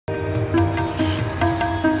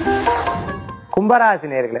கும்பராசி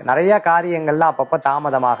நேயர்களே, நிறைய காரியங்கள்லாம் அப்பப்ப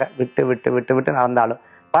தாமதமாக விட்டு விட்டு விட்டு விட்டு நடந்தாலும்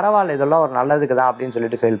பரவாயில்ல, இதெல்லாம் ஒரு நல்லதுக்கு தான் அப்படின்னு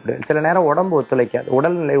சொல்லிட்டு செயல்படு. சில நேரம் உடம்பு ஒத்துழைக்காது,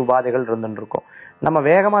 உடல்நிலை உபாதைகள் இருந்துட்டு இருக்கும். நம்ம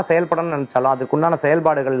வேகமா செயல்படணும்னு நினைச்சாலும் அதுக்குண்டான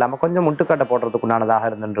செயல்பாடுகள் இல்லாம கொஞ்சம் முட்டுக்கட்டை போடுறதுக்குண்டானதாக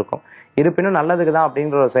இருந்துட்டு இருக்கும். இருப்பினும் நல்லதுக்கு தான்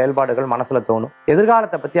அப்படிங்கிற ஒரு செயல்பாடுகள் மனசுல தோணும்.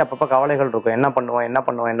 எதிர்காலத்தை பத்தி அப்பப்ப கவலைகள் இருக்கும். என்ன பண்ணுவோம் என்ன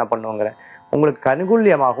பண்ணுவோம் என்ன பண்ணுவோங்கிற உங்களுக்கு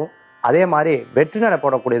அனுகூல்யமாகவும் அதே மாதிரி வெற்றி நடை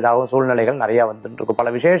போடக்கூடியதாகவும் சூழ்நிலைகள் நிறைய வந்துட்டு இருக்கும்.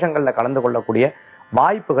 பல விசேஷங்கள்ல கலந்து கொள்ளக்கூடிய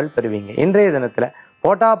வாய்ப்புகள் பெறுவீங்க. இன்றைய தினத்துல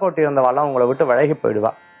போட்டா போட்டி இருந்தவாள்லாம் உங்களை விட்டு விலகி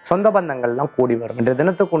போயிடுவா. சொந்த பந்தங்கள்லாம் கூடி வரும். இன்றைய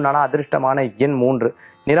தினத்துக்குண்டான அதிர்ஷ்டமான எண் 3,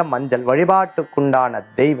 நிறம் மஞ்சள். வழிபாட்டுக்குண்டான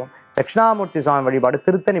தெய்வம் தட்சிணாமூர்த்தி சுவாமி வழிபாடு,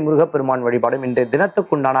 திருத்தணி முருகப்பெருமான் வழிபாடும் இன்றைய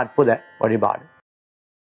தினத்துக்குண்டான அற்புத வழிபாடு.